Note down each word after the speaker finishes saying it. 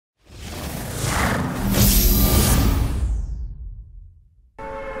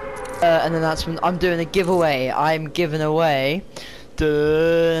An announcement. I'm doing a giveaway. I'm giving away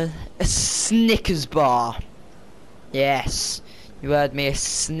a Snickers bar. Yes, you heard me, a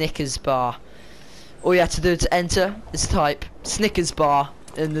Snickers bar. All you have to do to enter is type Snickers bar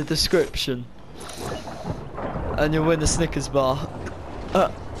in the description, and you'll win a Snickers bar.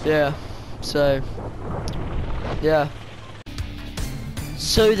 Yeah. So, yeah.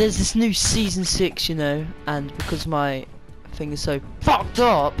 So there's this new season 6, you know, and because my thing is so fucked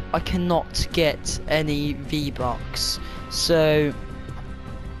up, I cannot get any V-Bucks. So,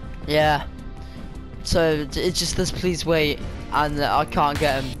 yeah. So it just says please wait, and I can't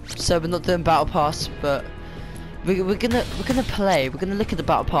get them. So we're not doing battle pass, but we're gonna play. We're gonna look at the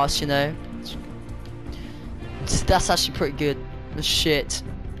battle pass, you know. That's actually pretty good. The shit.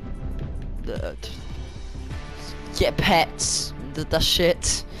 Get pets. That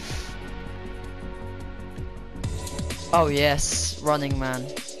shit. Oh yes, Running Man.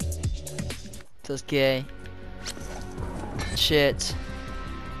 That's gay. Shit.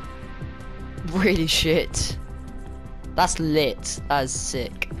 Really shit. That's lit. That is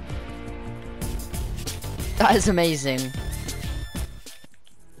sick. That is amazing.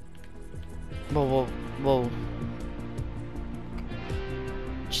 Whoa, whoa, whoa.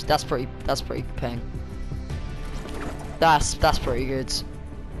 That's pretty ping. That's pretty good.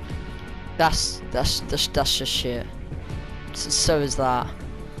 That's just shit. So is that.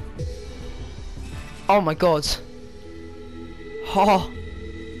 Oh my god. Oh.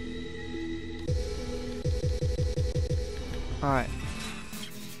 Alright.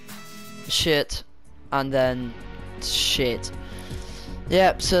 Shit. And then shit.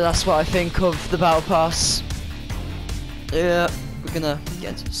 Yep, so that's what I think of the battle pass. Yeah, we're gonna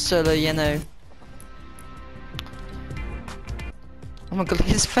get solo Yeno. Oh my god, look at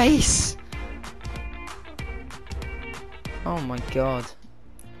his face! Oh my god.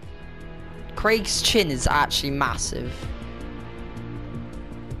 Craig's chin is actually massive.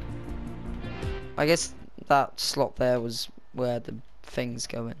 I guess that slot there was where the thing's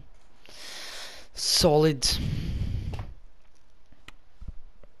going. Solid.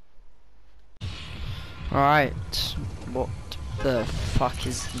 Alright. What the fuck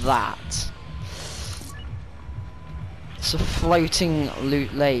is that? It's a floating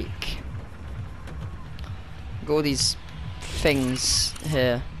loot lake. Got all these things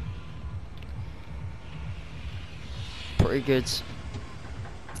here. Pretty good.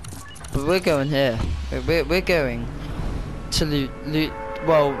 But we're going here. We're going to loot.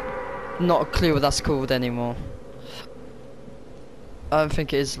 Well, not a clue what that's called anymore. I don't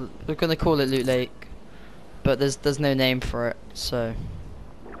think it is. We're gonna call it Loot Lake, but there's no name for it. So.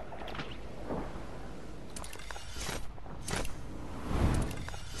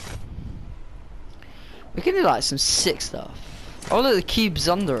 We're gonna do like some sick stuff. Oh look, the cube's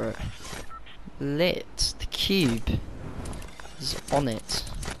under it. Lit. The cube is on it.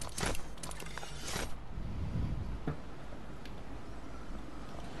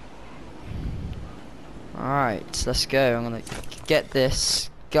 Alright, let's go. I'm gonna get this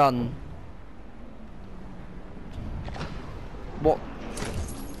gun. What?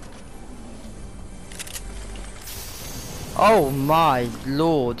 Oh my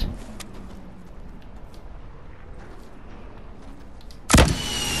lord.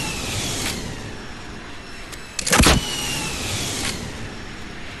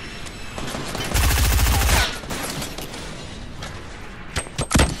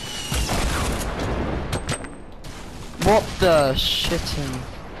 What the shitting?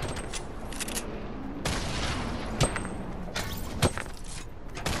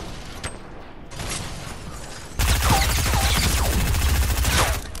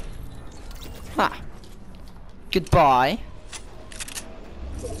 Ha! Goodbye.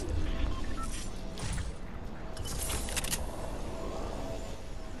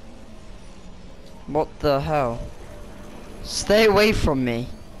 What the hell? Stay away from me.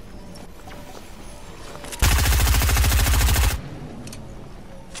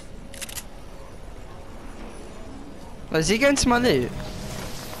 Oh, is he going to my loot?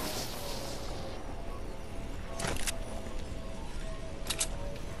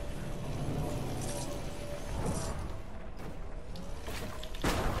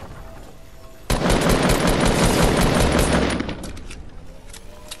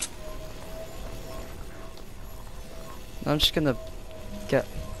 I'm just gonna get...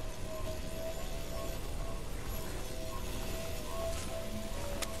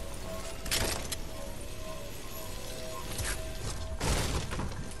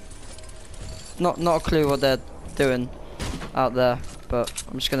 Not a clue what they're doing out there, but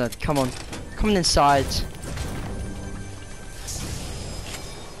I'm just gonna come on inside.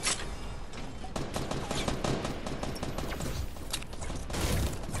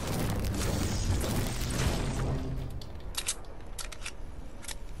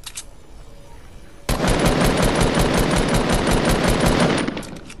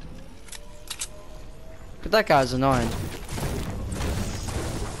 That guy's annoying.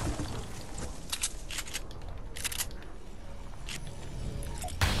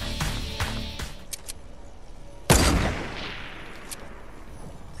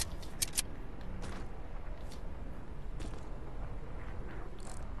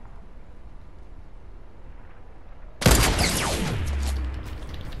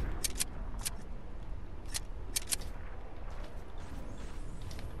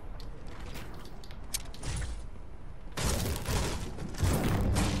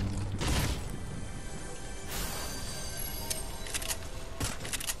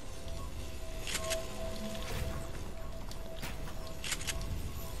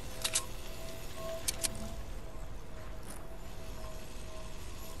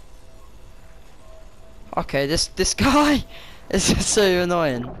 Okay, this guy is just so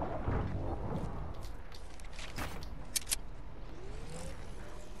annoying.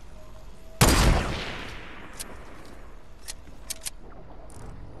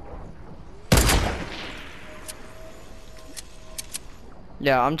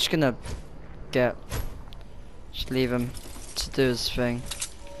 Yeah, I'm just gonna just leave him to do his thing.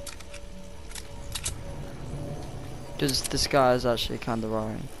 This guy is actually kinda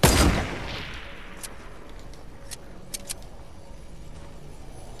worrying.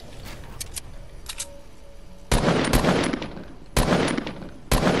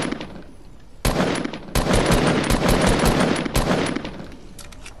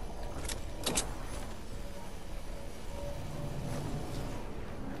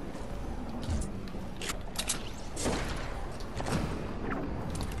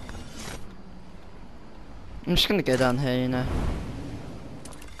 I'm just gonna go down here, you know.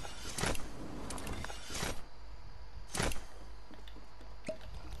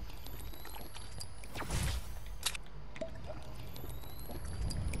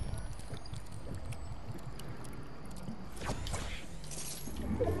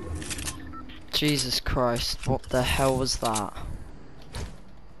 Jesus Christ, what the hell was that?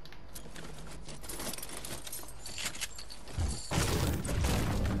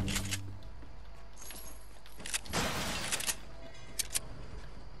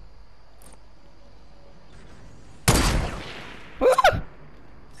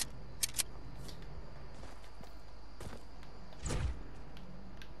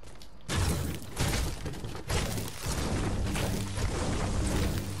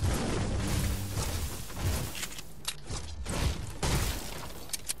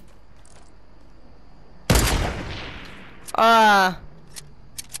 Ah!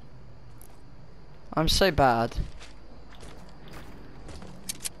 I'm so bad.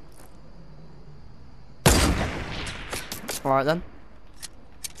 Alright then.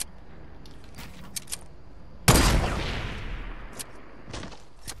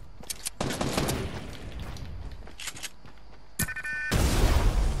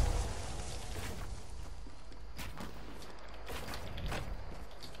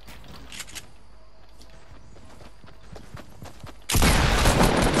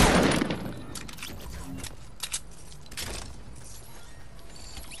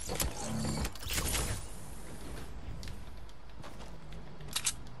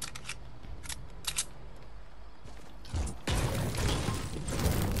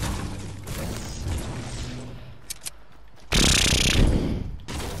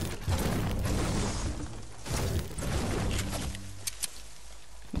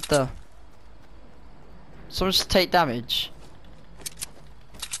 What the? Someone just take damage.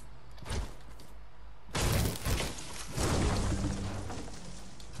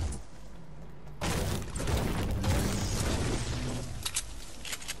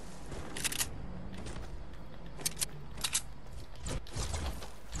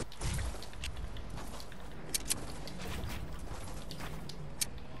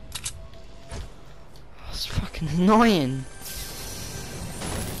 That's fucking annoying.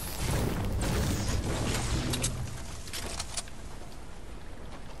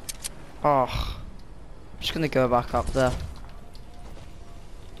 Oh, I'm just gonna go back up there.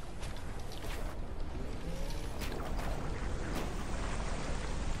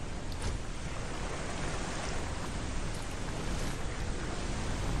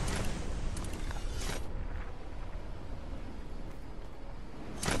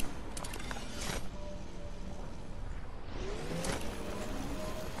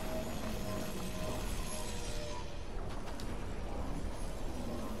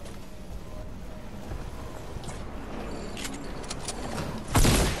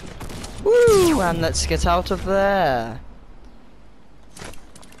 Woo! And let's get out of there.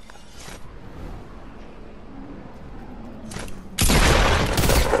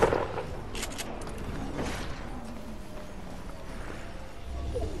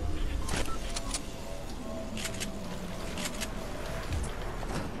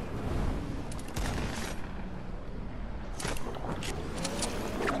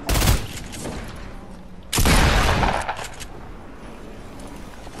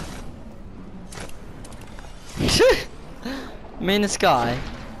 Me and this guy.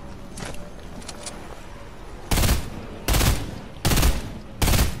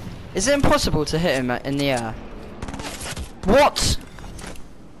 Is it impossible to hit him in the air? What?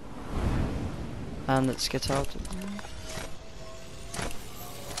 And let's get out.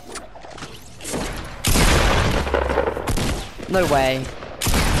 No way.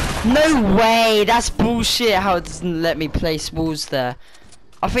 No way! That's bullshit how it doesn't let me place walls there.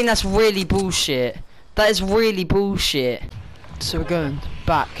 I think that's really bullshit. That is really bullshit. So we're going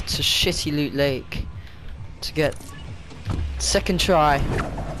back to Shitty Loot Lake to get second try.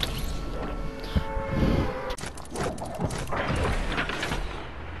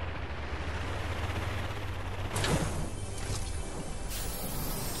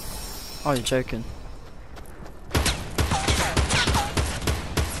 Oh, you're joking.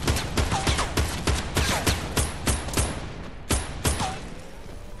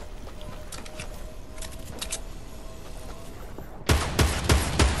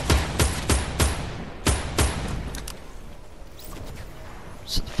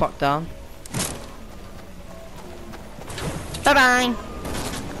 Sit the fuck down. Bye bye.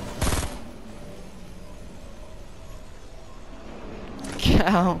 Get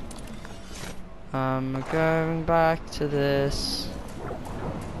out. I'm going back to this.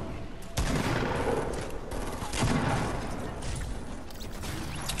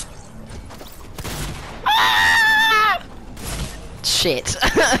 Ah! Shit.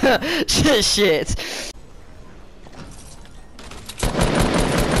 Shit.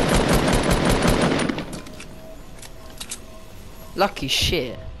 Lucky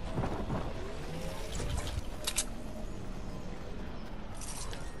shit.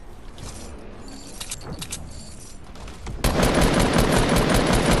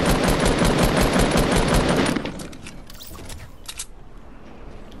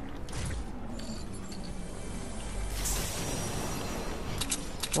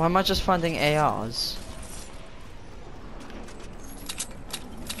 Why am I just finding ARs?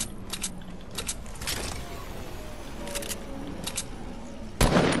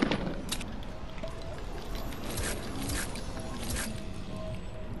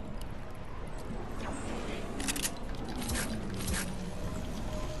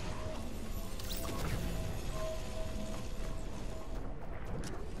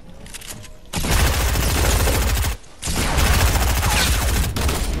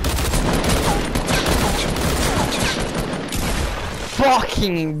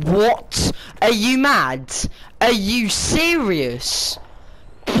 Fucking what? Are you mad? Are you serious?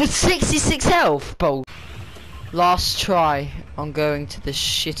 With 66 health, bro. Last try on going to this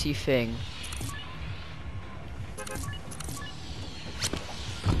shitty thing.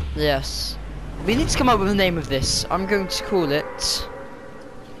 Yes. We need to come up with a name of this. I'm going to call it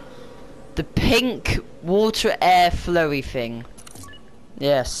the pink water air flowy thing.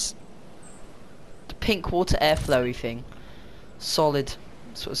 Yes. The pink water air flowy thing. Solid.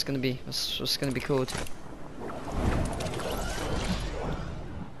 That's what it's gonna be. That's what it's gonna be called.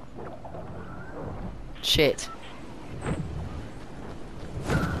 Shit.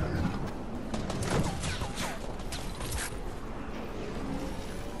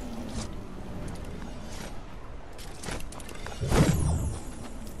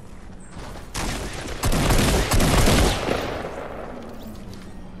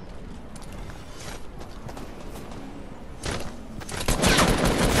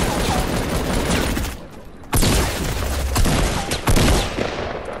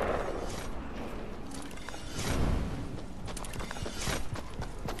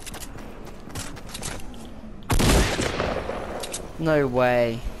 No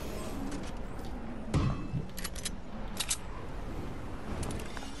way.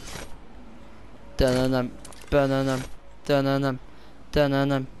 Dun-dun-dum, dun-dun-dum, dun-dun-dum,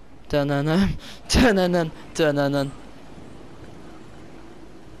 dun-dun-dum, dun-dun-dum, dun-dun-dum, dun-dun-dum.